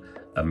build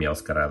a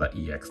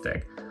Meowscarada EX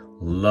deck.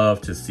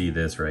 Love to see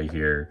this right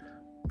here.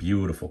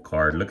 Beautiful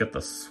card. Look at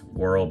the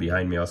swirl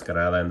behind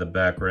Meowscarada in the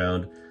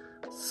background.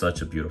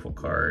 Such a beautiful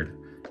card.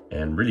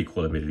 And really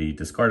cool ability.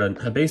 Discard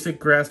a basic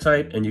grass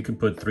type, and you can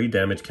put 3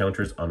 damage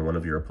counters on one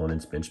of your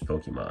opponent's bench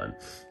Pokemon.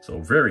 So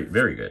very,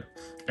 very good.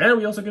 And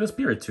we also get a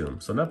Spirit Tomb,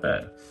 so not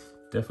bad.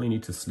 Definitely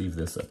need to sleeve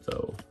this up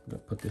though. I'm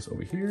gonna put this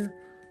over here,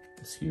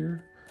 this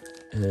here,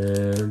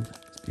 and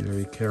let's be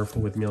very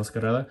careful with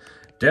Meowscarada.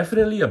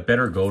 Definitely a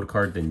better gold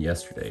card than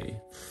yesterday.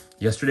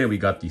 Yesterday we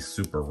got the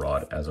Super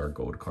Rod as our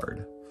gold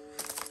card,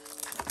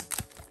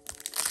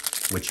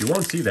 which you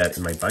won't see that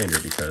in my binder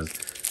because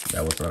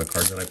that was not a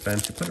card that I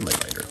planned to put in my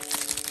binder.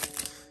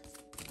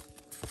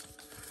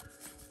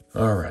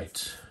 All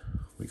right,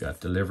 we got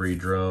Delivery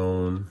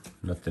Drone,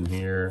 nothing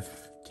here.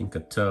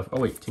 Tinkatuff,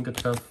 oh wait,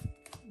 Tinkatuff,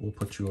 we'll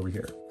put you over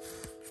here.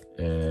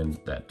 And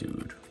that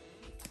dude.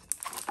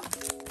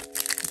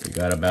 We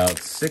got about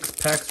 6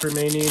 packs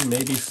remaining,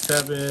 maybe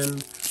 7,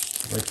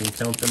 if I can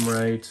count them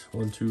right.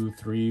 1, 2,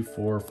 3,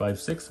 4, 5,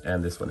 6,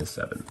 and this one is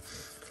 7.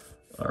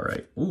 All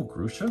right, ooh,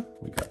 Grusha,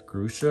 we got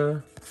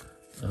Grusha.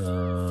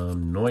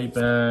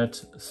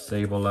 Noibat,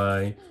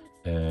 Sableye,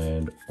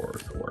 and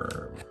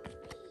Earthworm.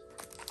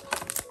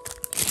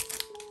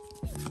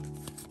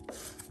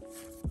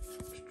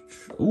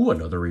 Ooh,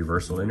 another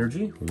Reversal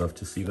Energy. Love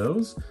to see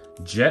those.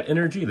 Jet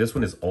Energy. This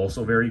one is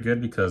also very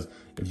good because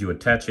if you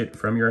attach it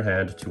from your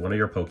hand to one of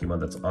your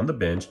Pokemon that's on the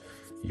bench,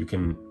 you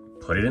can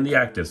put it in the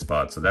active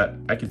spot. So that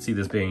I can see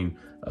this being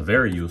a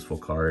very useful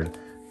card.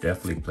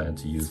 Definitely plan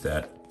to use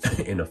that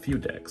in a few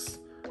decks,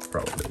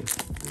 probably.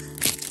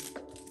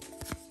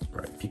 All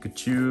right,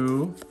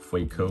 Pikachu,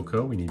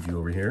 Fuecoco, we need you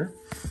over here.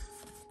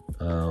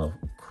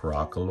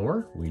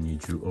 Crocolore, we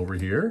need you over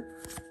here.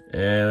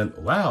 And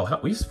wow,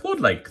 we've pulled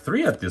like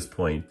 3 at this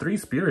point. 3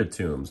 Spirit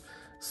Tombs.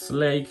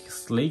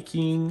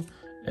 Slaking,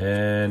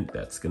 and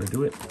that's gonna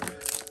do it.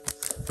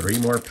 3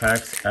 more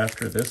packs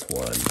after this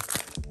one.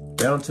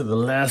 Down to the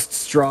last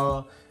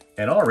straw.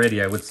 And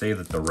already I would say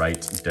that the right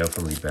is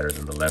definitely better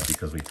than the left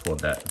because we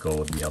pulled that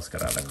gold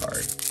Meowscarada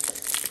card.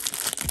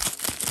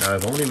 Now,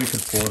 if only we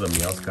could pull the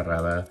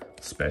Meowscarada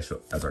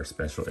special as our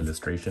special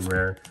illustration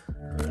rare,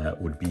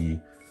 that would be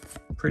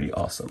pretty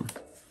awesome.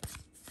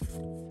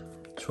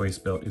 Choice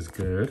Belt is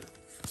good.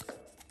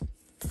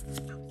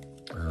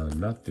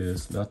 Not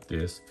this, not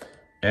this.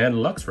 And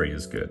Luxray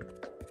is good.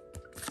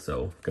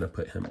 So I'm gonna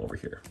put him over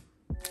here.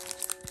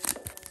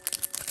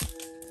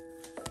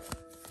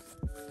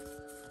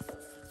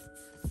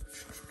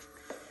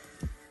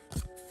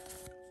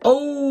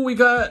 Oh, we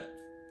got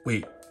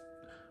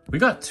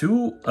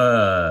 2,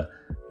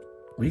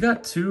 we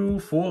got 2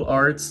 full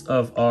arts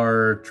of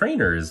our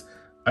trainers.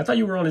 I thought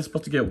you were only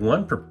supposed to get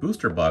 1 per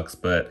booster box,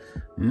 but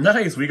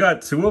nice, we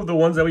got 2 of the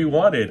ones that we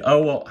wanted.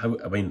 Oh, well,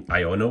 I mean,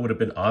 Iono would have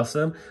been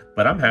awesome,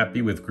 but I'm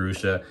happy with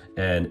Grusha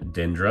and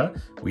Dendra.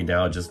 We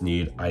now just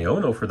need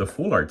Iono for the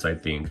full arts, I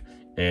think.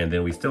 And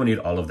then we still need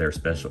all of their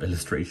special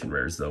illustration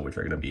rares, though, which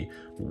are going to be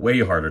way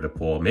harder to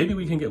pull. Maybe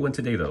we can get one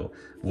today, though.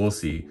 We'll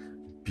see.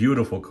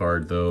 Beautiful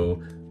card,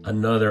 though.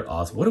 Another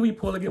awesome. What do we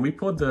pull again? We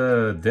pulled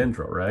the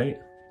Dendro, right?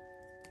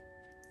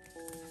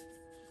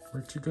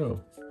 Where'd you go?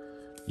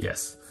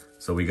 Yes.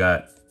 So we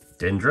got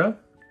Dendra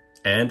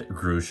and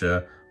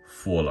Grusha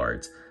full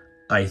arts.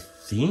 I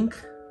think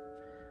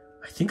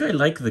I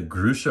like the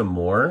Grusha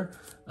more,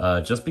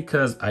 just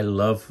because I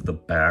love the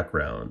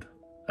background.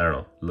 I don't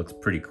know, it looks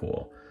pretty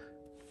cool.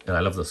 And I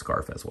love the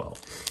scarf as well.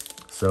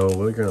 So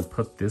we're gonna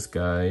put this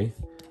guy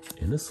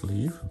in a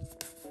sleeve.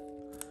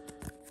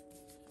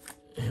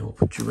 And we'll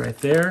put you right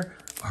there.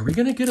 Are we not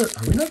gonna get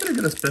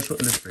a special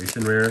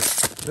illustration rare?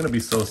 I'm gonna be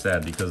so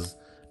sad because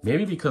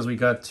maybe because we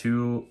got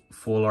 2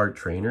 full art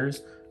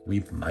trainers,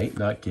 we might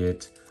not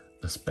get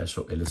a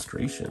special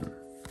illustration.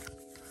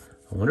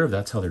 I wonder if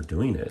that's how they're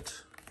doing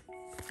it.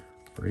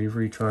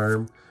 Bravery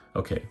charm.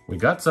 Okay, we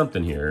got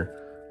something here.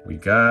 We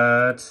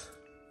got,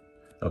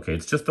 okay,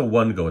 it's just a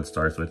 1 gold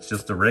star, so it's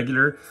just a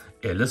regular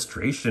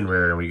illustration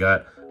rare. We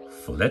got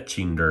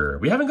Fletchinder.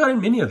 We haven't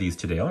gotten many of these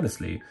today,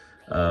 honestly.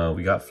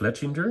 We got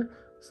Fletchinder,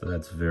 so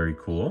that's very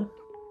cool.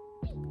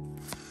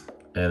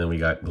 And then we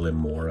got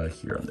Glimora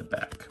here on the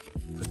back.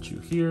 Put you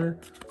here.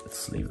 Let's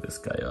sleeve this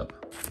guy up.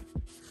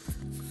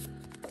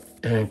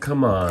 And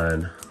come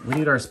on, we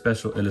need our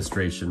special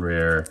illustration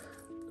rare.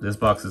 This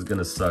box is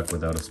gonna suck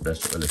without a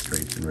special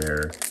illustration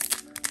rare.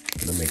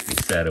 It's gonna make me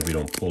sad if we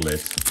don't pull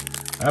it.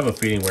 I have a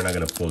feeling we're not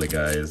gonna pull it,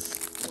 guys.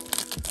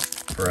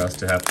 For us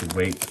to have to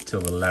wait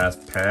till the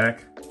last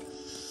pack.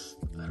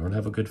 I don't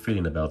have a good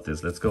feeling about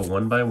this. Let's go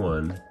one by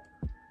one.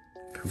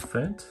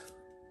 Kufent,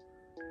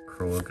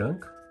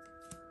 Croagunk,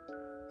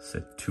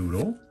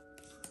 Setudo,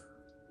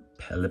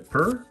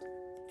 Pelipper,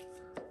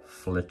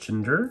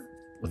 Fletchinder.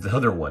 What's the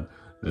other one?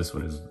 This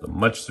one is the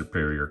much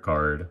superior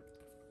card.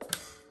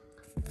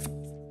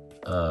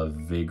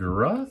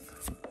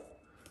 Vigoroth,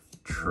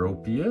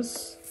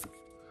 Tropius,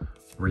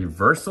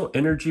 Reversal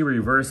Energy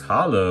Reverse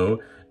Hollow,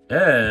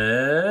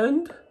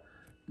 and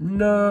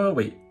no,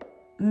 wait.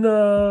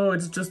 No,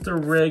 it's just a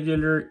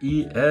regular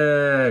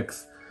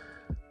EX.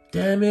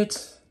 Damn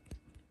it.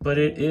 But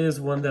it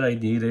is one that I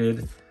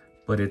needed.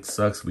 But it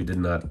sucks we did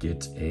not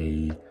get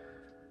a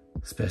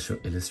special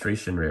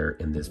illustration rare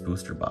in this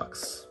booster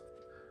box.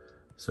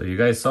 So you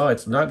guys saw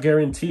it's not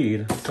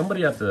guaranteed.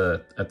 Somebody at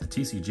the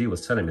TCG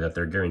was telling me that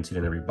they're guaranteed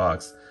in every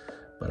box,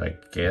 but I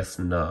guess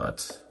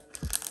not.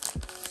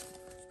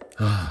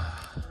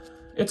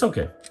 It's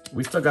okay.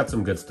 We still got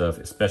some good stuff,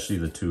 especially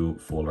the 2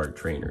 full art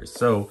trainers.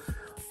 So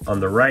on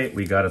the right,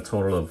 we got a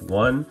total of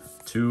 1,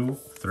 2,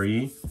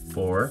 3,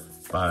 4,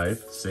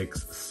 5,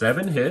 6,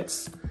 7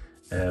 hits.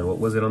 And what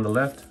was it on the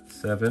left?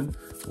 7,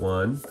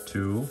 1,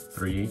 2,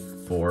 3,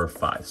 4,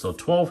 5. So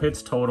 12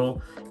 hits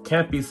total.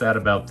 Can't be sad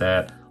about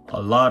that.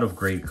 A lot of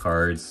great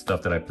cards,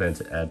 stuff that I plan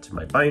to add to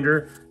my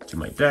binder, to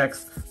my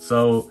decks.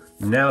 So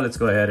now let's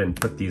go ahead and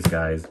put these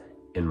guys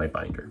in my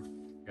binder.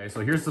 Okay,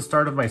 so here's the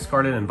start of my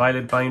Scarlet and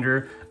Violet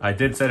binder. I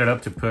did set it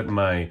up to put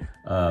my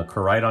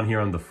Koraidon here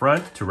on the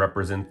front to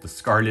represent the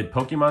Scarlet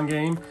Pokemon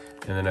game.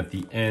 And then at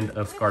the end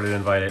of Scarlet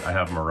and Violet, I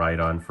have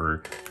Miraidon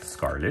for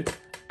Scarlet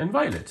and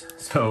Violet.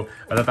 So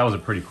I thought that was a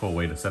pretty cool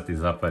way to set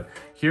these up. But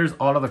here's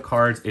all of the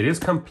cards. It is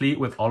complete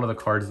with all of the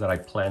cards that I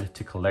planned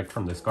to collect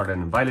from the Scarlet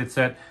and Violet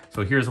set.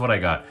 So here's what I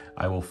got.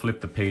 I will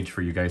flip the page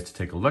for you guys to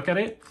take a look at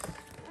it.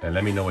 And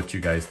let me know what you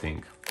guys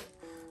think.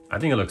 I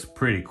think it looks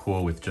pretty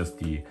cool with just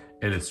the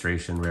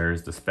illustration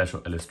rares, the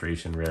special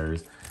illustration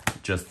rares,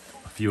 just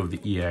a few of the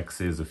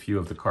EXs, a few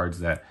of the cards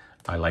that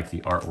I like the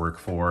artwork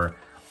for,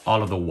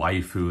 all of the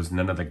waifus,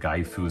 none of the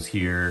gaifus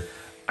here.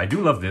 I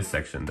do love this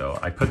section though.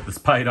 I put the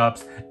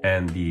Spidops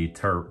and the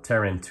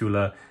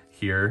Tarantula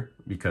here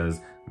because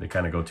they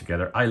kind of go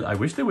together. I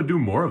wish they would do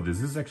more of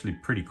this. This is actually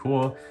pretty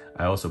cool.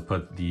 I also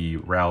put the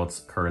Routes,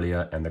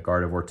 Curlia, and the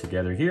Gardevoir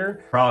together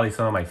here. Probably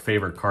some of my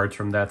favorite cards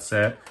from that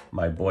set.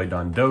 My boy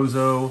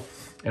Dondozo.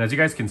 And as you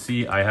guys can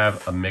see, I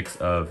have a mix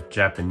of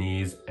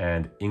Japanese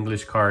and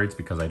English cards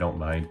because I don't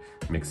mind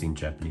mixing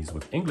Japanese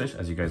with English,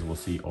 as you guys will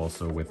see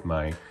also with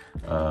my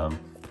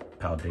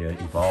Paldea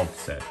Evolved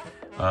set.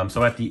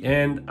 So at the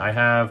end, I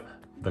have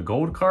the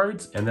gold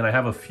cards, and then I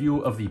have a few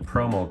of the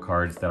promo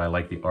cards that I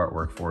like the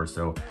artwork for.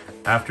 So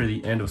after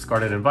the end of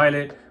Scarlet and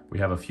Violet, we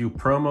have a few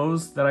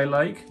promos that I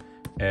like,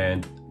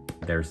 and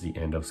there's the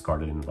end of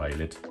Scarlet and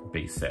Violet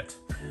base set.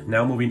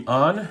 Now moving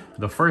on,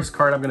 the first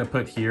card I'm gonna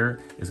put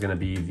here is gonna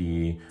be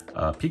the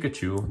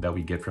Pikachu that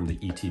we get from the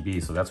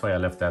ETB. So that's why I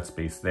left that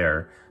space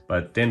there.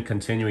 But then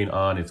continuing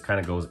on, it kind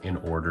of goes in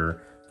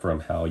order from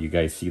how you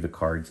guys see the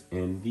cards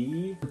in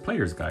the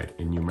player's guide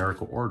in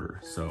numerical order.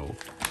 So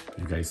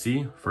you guys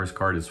see, first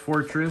card is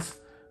Fortress,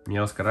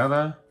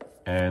 Meowscarada,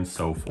 and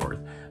so forth.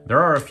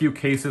 There are a few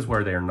cases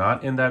where they're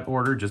not in that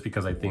order just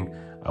because I think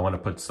I want to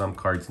put some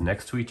cards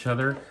next to each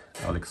other.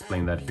 I'll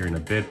explain that here in a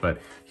bit,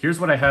 but here's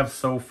what I have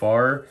so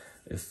far.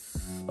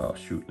 Oh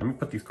shoot, let me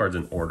put these cards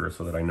in order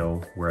so that I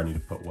know where I need to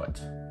put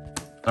what.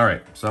 All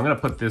right, so I'm gonna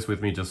put this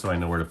with me just so I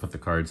know where to put the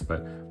cards,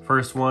 but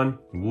first one,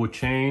 Wu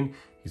Chain.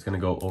 He's gonna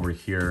go over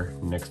here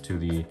next to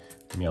the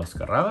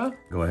Meowscarada.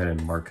 Go ahead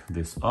and mark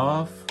this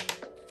off.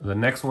 The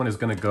next one is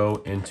gonna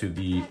go into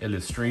the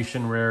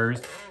illustration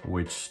rares,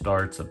 which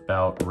starts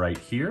about right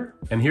here.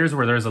 And here's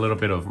where there's a little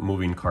bit of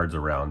moving cards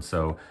around.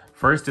 So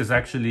first is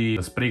actually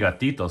the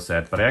Sprigatito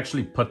set, but I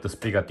actually put the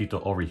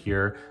Sprigatito over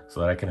here so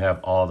that I can have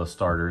all the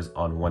starters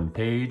on one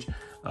page.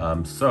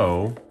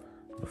 So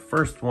the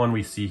first one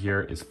we see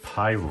here is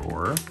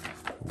Pyroar,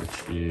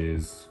 which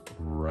is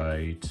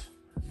right,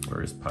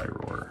 where is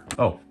Pyroar?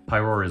 Oh,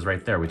 Pyroar is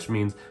right there, which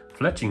means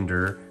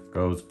Fletchinder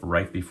goes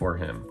right before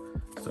him.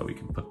 So we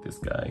can put this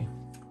guy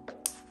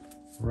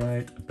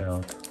right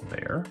about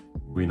there.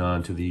 Moving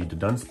on to the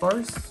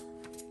Dunsparce.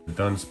 The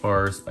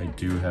Dunsparce, I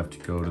do have to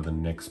go to the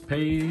next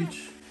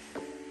page.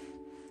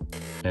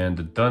 And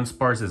the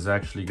Dunsparce is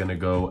actually gonna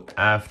go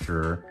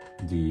after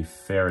the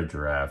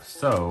Farigiraffe.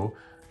 So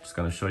I'm just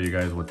gonna show you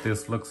guys what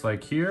this looks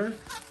like here.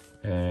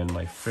 And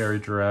my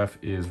Farigiraffe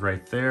is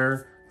right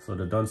there. So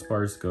the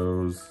Dunsparce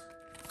goes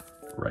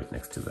right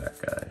next to that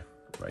guy,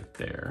 right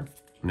there.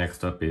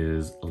 Next up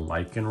is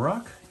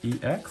Lycanroc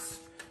EX.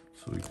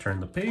 So we turn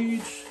the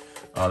page.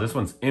 This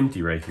one's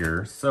empty right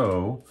here.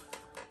 So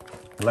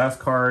the last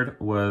card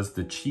was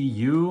the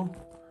Chi-Yu.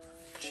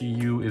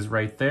 Chi-Yu is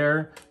right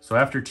there. So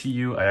after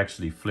Chi-Yu, I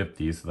actually flipped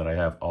these so that I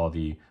have all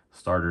the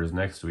starters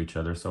next to each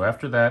other. So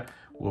after that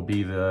will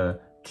be the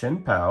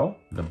Chenpao,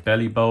 the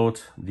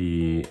Bellybolt,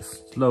 the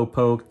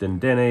Slowpoke,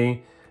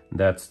 Dendene.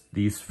 That's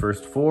these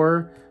first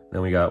four.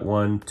 Then we got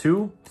 1,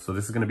 2. So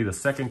this is gonna be the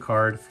second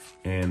card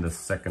in the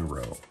second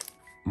row.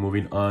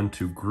 Moving on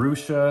to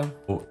Grusha.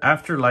 Oh,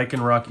 after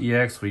Lycanroc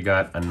EX, we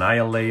got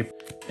Annihilate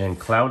and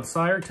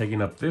Cloudsire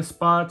taking up this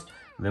spot.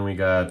 Then we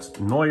got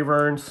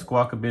Noivern,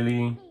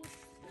 Squawkabilly,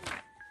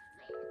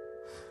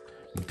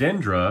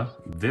 Dendra,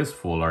 this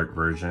full art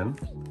version.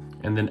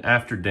 And then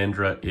after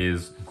Dendra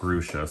is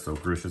Grusha. So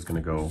Grusha's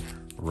gonna go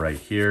right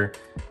here.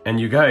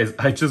 And you guys,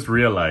 I just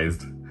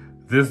realized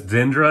this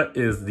Dendra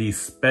is the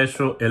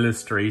special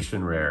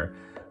illustration rare.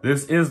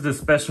 This is the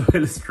special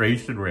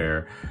illustration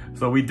rare.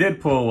 So we did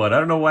pull one. I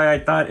don't know why I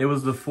thought it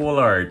was the full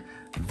art.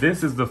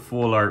 This is the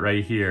full art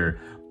right here.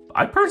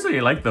 I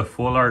personally like the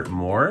full art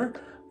more,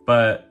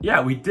 but yeah,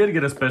 we did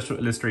get a special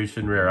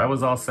illustration rare. I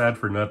was all sad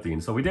for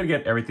nothing. So we did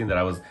get everything that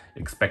I was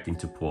expecting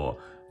to pull.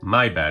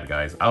 My bad,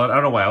 guys. I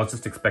don't know why. I was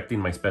just expecting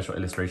my special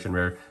illustration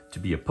rare to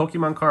be a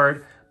Pokemon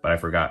card, but I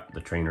forgot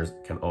the trainers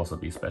can also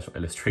be special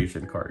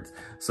illustration cards.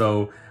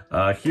 So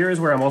here is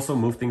where I'm also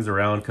move things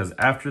around, because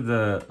after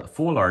the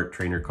full art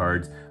trainer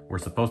cards were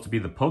supposed to be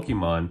the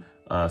Pokemon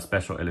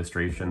special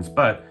illustrations,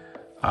 but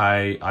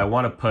I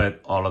want to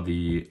put all of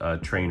the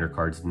trainer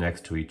cards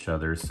next to each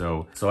other.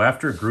 So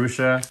after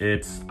Grusha,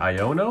 it's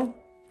Iono,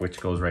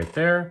 which goes right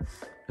there.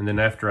 And then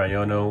after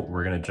Iono,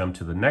 we're going to jump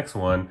to the next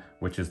one,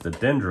 which is the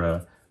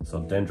Dendra. So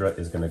Dendra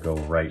is going to go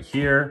right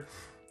here.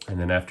 And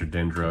then after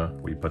Dendra,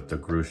 we put the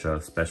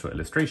Grusha special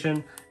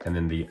illustration and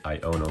then the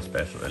Iono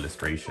special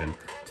illustration,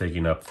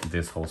 taking up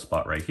this whole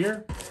spot right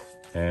here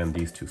and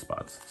these two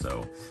spots.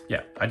 So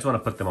yeah, I just want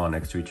to put them all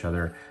next to each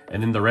other.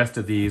 And then the rest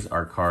of these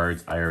are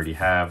cards I already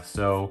have,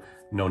 so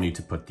no need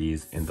to put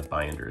these in the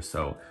binder.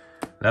 So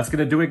that's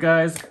gonna do it,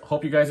 guys.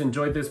 Hope you guys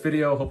enjoyed this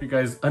video. Hope you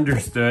guys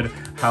understood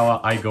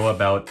how I go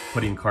about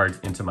putting cards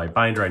into my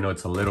binder. I know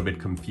it's a little bit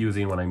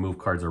confusing when I move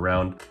cards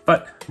around,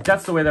 but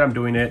that's the way that I'm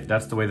doing it.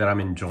 That's the way that I'm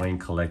enjoying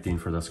collecting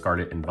for the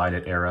Scarlet and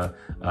Violet era.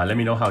 Let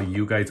me know how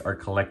you guys are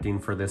collecting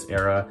for this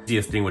era. The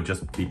easiest thing would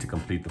just be to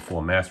complete the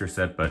full master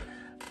set, but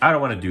I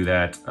don't want to do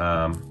that.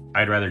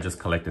 I'd rather just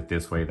collect it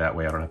this way. That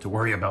way I don't have to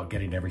worry about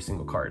getting every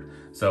single card.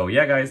 So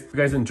yeah, guys, if you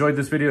guys enjoyed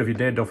this video, if you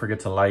did, don't forget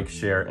to like,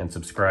 share, and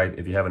subscribe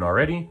if you haven't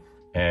already.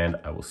 And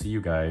I will see you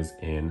guys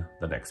in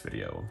the next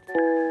video.